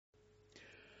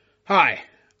Hi,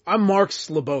 I'm Mark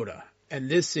Sloboda, and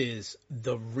this is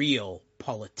The Real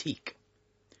Politique.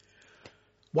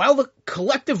 While the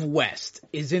collective West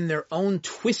is in their own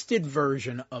twisted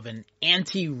version of an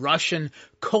anti-Russian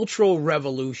cultural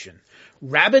revolution,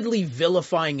 rabidly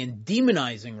vilifying and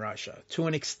demonizing Russia to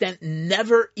an extent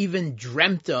never even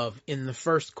dreamt of in the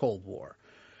first Cold War,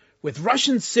 with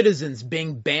Russian citizens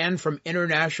being banned from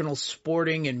international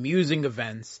sporting and music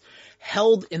events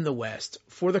held in the West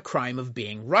for the crime of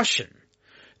being Russian.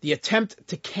 The attempt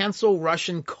to cancel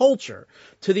Russian culture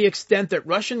to the extent that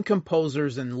Russian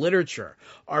composers and literature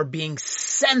are being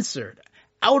censored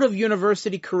out of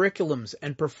university curriculums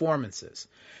and performances.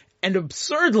 And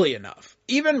absurdly enough,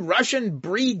 even Russian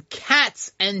breed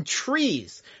cats and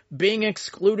trees being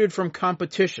excluded from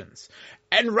competitions,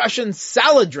 and Russian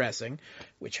salad dressing,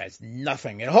 which has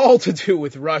nothing at all to do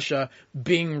with Russia,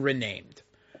 being renamed.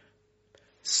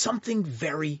 Something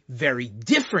very, very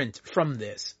different from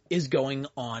this is going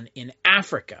on in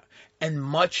Africa and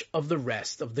much of the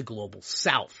rest of the global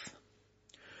South.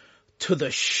 To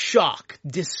the shock,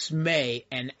 dismay,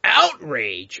 and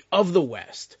outrage of the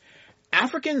West,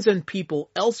 Africans and people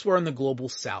elsewhere in the global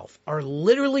South are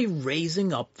literally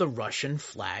raising up the Russian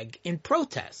flag in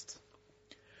protest.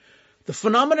 The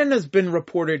phenomenon has been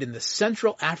reported in the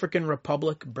Central African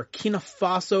Republic, Burkina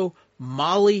Faso,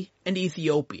 Mali, and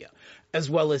Ethiopia, as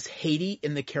well as Haiti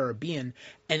in the Caribbean,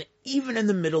 and even in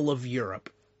the middle of Europe,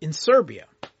 in Serbia.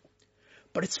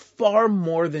 But it's far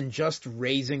more than just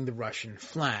raising the Russian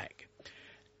flag.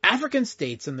 African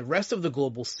states and the rest of the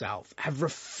global South have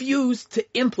refused to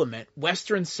implement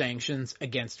Western sanctions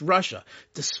against Russia,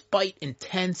 despite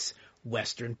intense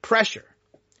Western pressure.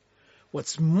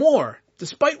 What's more,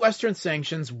 despite Western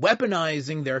sanctions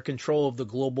weaponizing their control of the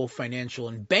global financial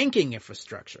and banking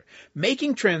infrastructure,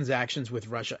 making transactions with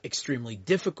Russia extremely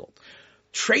difficult,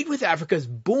 trade with Africa is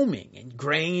booming in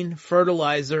grain,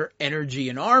 fertilizer, energy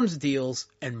and arms deals,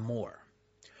 and more.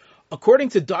 According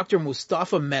to Dr.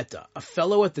 Mustafa Mehta, a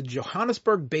fellow at the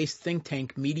Johannesburg-based think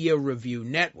tank Media Review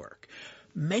Network,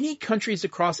 many countries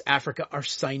across Africa are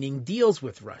signing deals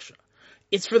with Russia.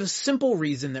 It's for the simple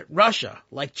reason that Russia,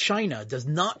 like China, does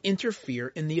not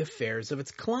interfere in the affairs of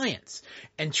its clients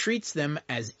and treats them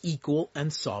as equal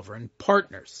and sovereign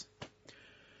partners.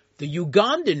 The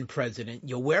Ugandan president,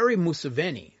 Yoweri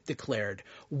Museveni, declared,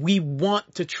 "We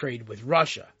want to trade with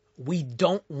Russia. We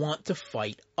don't want to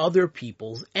fight other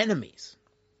people's enemies."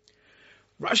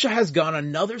 Russia has gone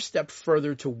another step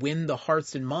further to win the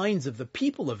hearts and minds of the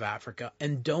people of Africa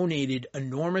and donated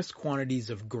enormous quantities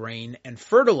of grain and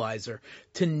fertilizer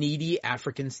to needy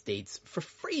African states for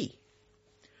free.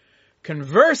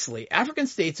 Conversely, African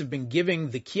states have been giving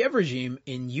the Kiev regime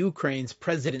in Ukraine's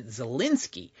President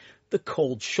Zelensky the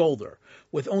cold shoulder,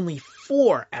 with only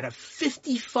 4 out of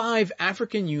 55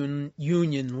 African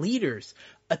Union leaders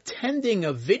attending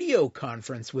a video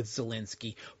conference with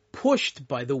Zelensky pushed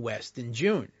by the West in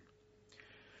June.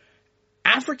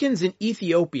 Africans in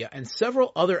Ethiopia and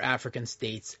several other African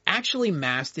states actually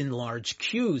massed in large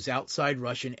queues outside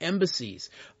Russian embassies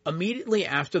immediately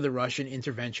after the Russian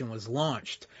intervention was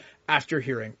launched, after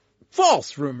hearing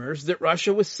false rumors that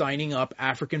Russia was signing up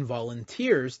African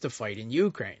volunteers to fight in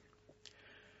Ukraine.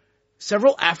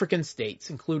 Several African states,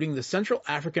 including the Central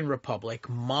African Republic,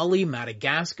 Mali,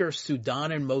 Madagascar,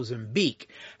 Sudan, and Mozambique,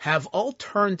 have all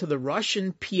turned to the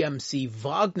Russian PMC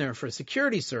Wagner for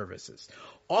security services,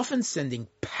 often sending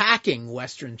packing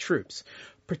Western troops,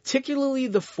 particularly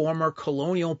the former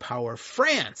colonial power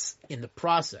France in the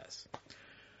process.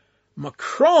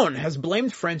 Macron has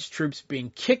blamed French troops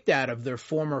being kicked out of their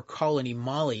former colony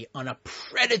Mali on a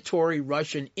predatory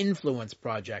Russian influence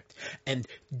project and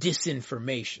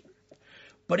disinformation.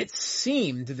 But it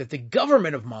seemed that the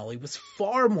government of Mali was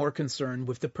far more concerned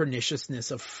with the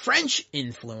perniciousness of French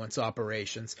influence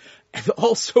operations and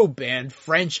also banned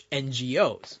French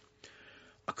NGOs.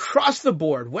 Across the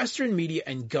board, Western media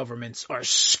and governments are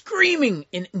screaming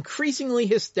in increasingly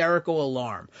hysterical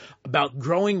alarm about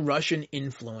growing Russian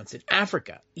influence in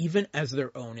Africa, even as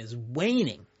their own is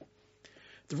waning.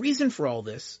 The reason for all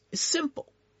this is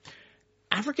simple.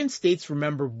 African states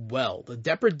remember well the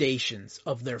depredations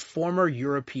of their former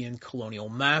European colonial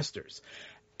masters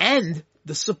and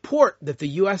the support that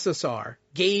the USSR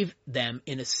gave them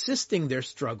in assisting their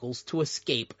struggles to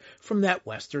escape from that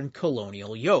Western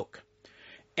colonial yoke.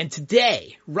 And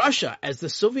today, Russia, as the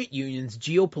Soviet Union's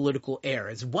geopolitical heir,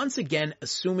 is once again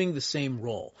assuming the same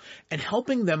role and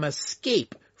helping them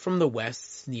escape from the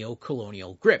West's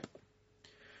neo-colonial grip.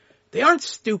 They aren't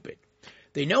stupid.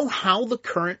 They know how the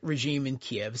current regime in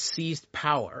Kiev seized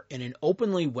power in an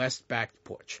openly West-backed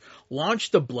putsch,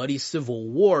 launched a bloody civil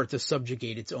war to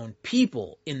subjugate its own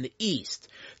people in the east,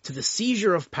 to the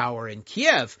seizure of power in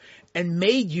Kiev, and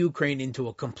made Ukraine into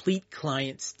a complete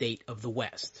client state of the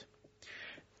West.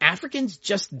 Africans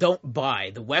just don't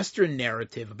buy the Western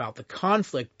narrative about the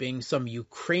conflict being some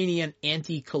Ukrainian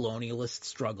anti-colonialist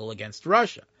struggle against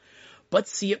Russia, but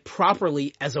see it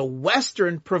properly as a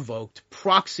Western-provoked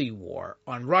proxy war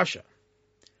on Russia.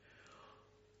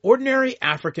 Ordinary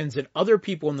Africans and other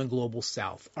people in the global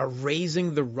South are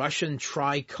raising the Russian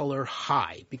tricolor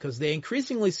high because they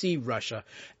increasingly see Russia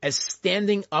as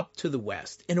standing up to the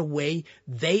West in a way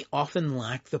they often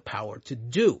lack the power to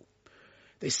do.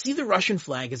 They see the Russian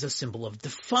flag as a symbol of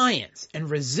defiance and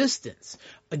resistance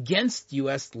against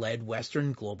U.S.-led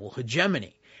Western global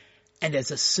hegemony, and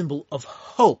as a symbol of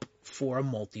hope for a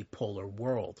multipolar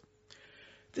world.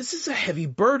 This is a heavy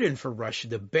burden for Russia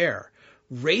to bear,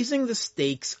 raising the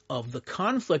stakes of the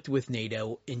conflict with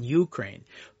NATO in Ukraine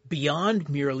beyond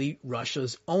merely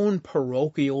Russia's own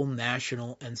parochial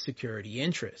national and security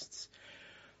interests.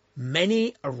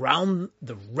 Many around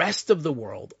the rest of the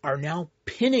world are now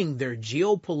pinning their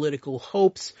geopolitical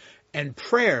hopes and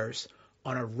prayers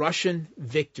on a Russian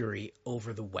victory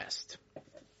over the West.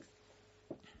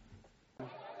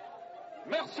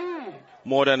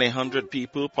 More than 100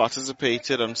 people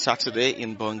participated on Saturday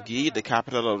in Bangui, the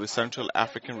capital of the Central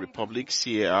African Republic,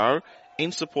 CAR,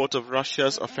 in support of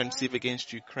Russia's offensive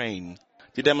against Ukraine.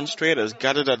 The demonstrators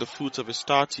gathered at the foot of a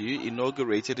statue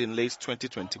inaugurated in late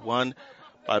 2021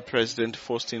 by President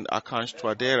Faustin Archange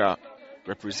Touadéra,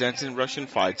 representing Russian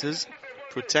fighters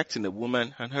protecting a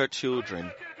woman and her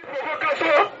children.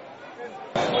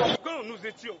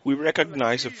 We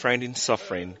recognize a friend in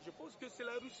suffering.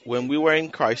 When we were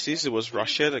in crisis, it was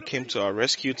Russia that came to our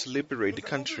rescue to liberate the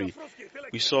country.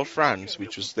 We saw France,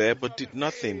 which was there but did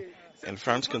nothing, and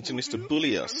France continues to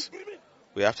bully us.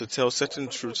 We have to tell certain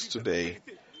truths today.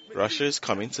 Russia is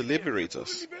coming to liberate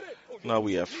us. Now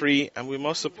we are free, and we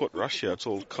must support Russia at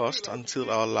all costs until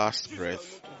our last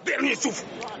breath.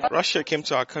 Russia came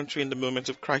to our country in the moment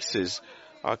of crisis.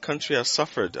 Our country has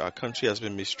suffered. Our country has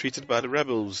been mistreated by the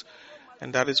rebels,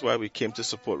 and that is why we came to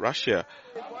support Russia.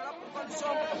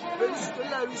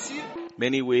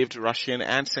 Many waved Russian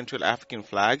and Central African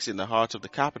flags in the heart of the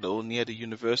capital near the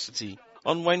university.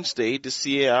 On Wednesday, the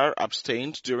CAR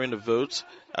abstained during a vote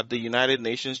at the United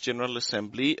Nations General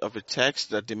Assembly of a text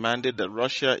that demanded that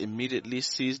Russia immediately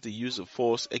cease the use of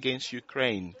force against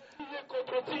Ukraine.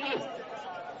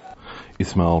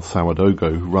 Ismail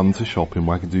Sawadogo, who runs a shop in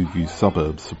Ouagadougou's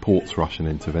suburbs, supports Russian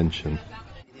intervention.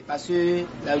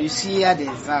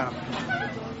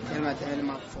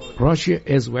 Russia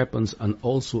has weapons and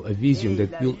also a vision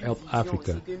that will help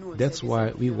Africa. That's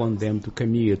why we want them to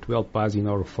come here to help us in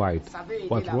our fight.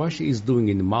 What Russia is doing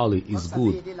in Mali is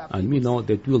good, and we know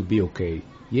that will be okay.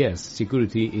 Yes,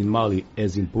 security in Mali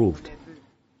has improved.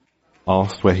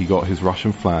 Asked where he got his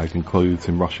Russian flag and clothes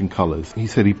in Russian colours, he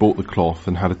said he bought the cloth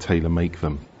and had a tailor make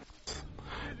them.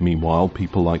 Meanwhile,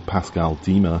 people like Pascal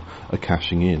Dima are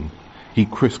cashing in. He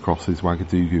crisscrosses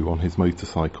Ouagadougou on his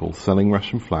motorcycle, selling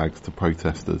Russian flags to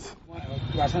protesters.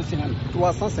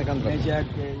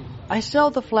 I sell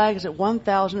the flags at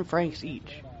 1,000 francs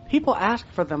each. People ask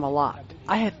for them a lot.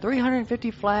 I have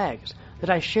 350 flags that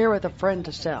I share with a friend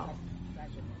to sell.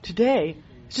 Today,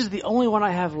 this is the only one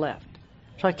I have left,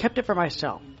 so I kept it for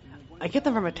myself. I get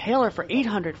them from a tailor for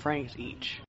 800 francs each.